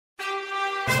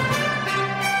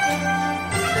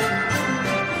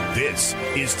This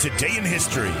is Today in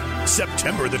History,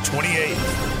 September the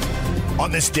 28th.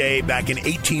 On this day, back in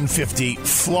 1850,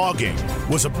 flogging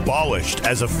was abolished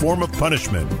as a form of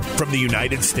punishment from the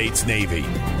United States Navy.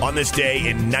 On this day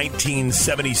in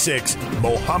 1976,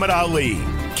 Muhammad Ali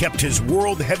kept his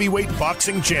World Heavyweight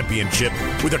Boxing Championship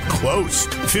with a close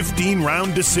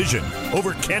 15-round decision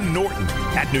over Ken Norton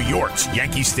at New York's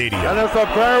Yankee Stadium. And it's a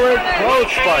very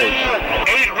close fight.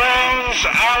 8 rounds,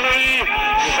 Ali.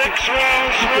 6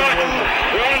 rounds, Norton.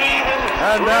 1 even.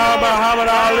 And now Muhammad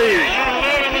Ali.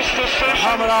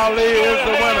 Muhammad Ali is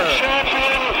the winner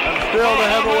and still the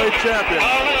heavyweight champion.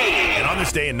 And on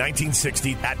this day in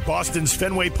 1960, at Boston's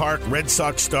Fenway Park, Red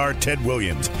Sox star Ted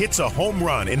Williams hits a home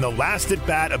run in the last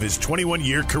at-bat of his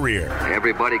 21-year career.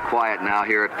 Everybody quiet now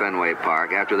here at Fenway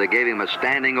Park after they gave him a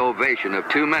standing ovation of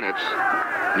 2 minutes,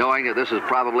 knowing that this is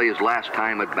probably his last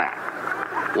time at bat.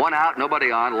 1 out,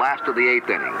 nobody on, last of the 8th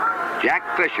inning.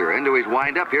 Jack Fisher into his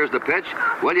windup. Here's the pitch.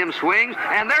 Williams swings,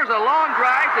 and there's a long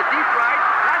drive to deep right.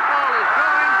 That ball is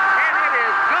going, and it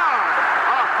is gone.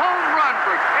 A home run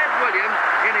for Ted Williams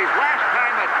in his last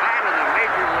time at bat in the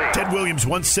Major League. Ted Williams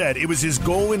once said it was his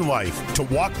goal in life to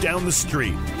walk down the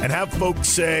street and have folks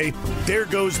say, "There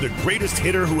goes the greatest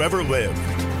hitter who ever lived."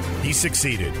 He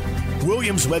succeeded.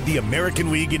 Williams led the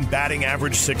American League in batting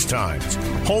average 6 times,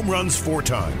 home runs 4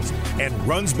 times, and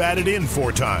runs batted in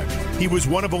 4 times. He was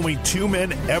one of only 2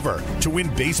 men ever to win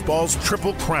baseball's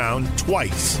Triple Crown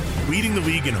twice, leading the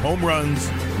league in home runs,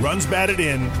 runs batted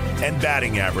in, and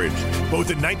batting average,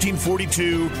 both in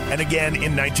 1942 and again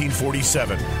in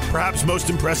 1947. Perhaps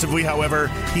most impressively, however,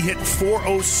 he hit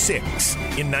 .406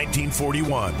 in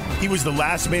 1941. He was the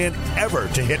last man ever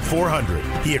to hit .400.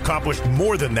 He accomplished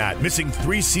more than that, missing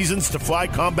 3 seasons to fly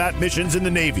combat missions in the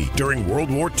Navy during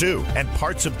World War II and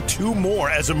parts of 2 more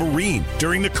as a Marine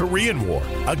during the Korean War,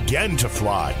 again to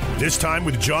fly, this time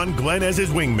with John Glenn as his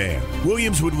wingman.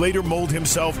 Williams would later mold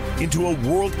himself into a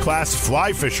world-class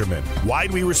fly fisherman,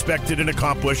 widely respected and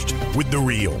accomplished with the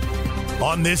reel.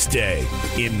 On this day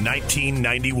in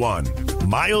 1991,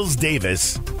 Miles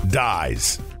Davis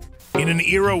dies. In an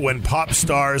era when pop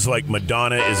stars like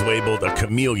Madonna is labeled a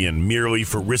chameleon merely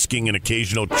for risking an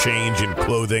occasional change in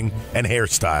clothing and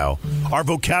hairstyle, our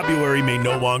vocabulary may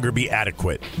no longer be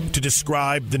adequate to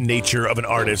describe the nature of an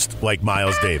artist like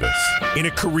Miles Davis. In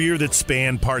a career that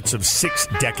spanned parts of 6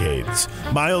 decades,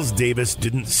 Miles Davis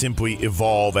didn't simply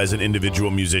evolve as an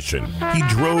individual musician. He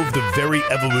drove the very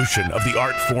evolution of the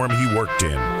art form he worked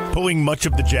in, pulling much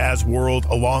of the jazz world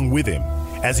along with him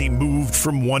as he moved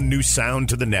from one new sound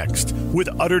to the next, with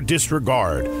utter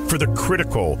disregard for the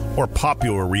critical or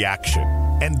popular reaction.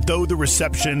 And though the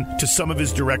reception to some of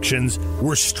his directions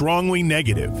were strongly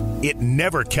negative, it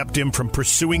never kept him from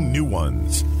pursuing new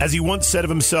ones. As he once said of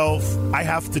himself, "I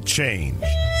have to change.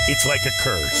 It's like a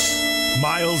curse."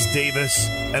 Miles Davis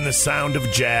and the sound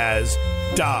of jazz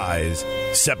dies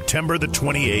September the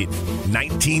 28th,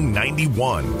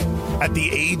 1991, at the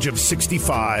age of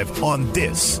 65 on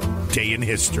this day in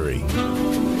history.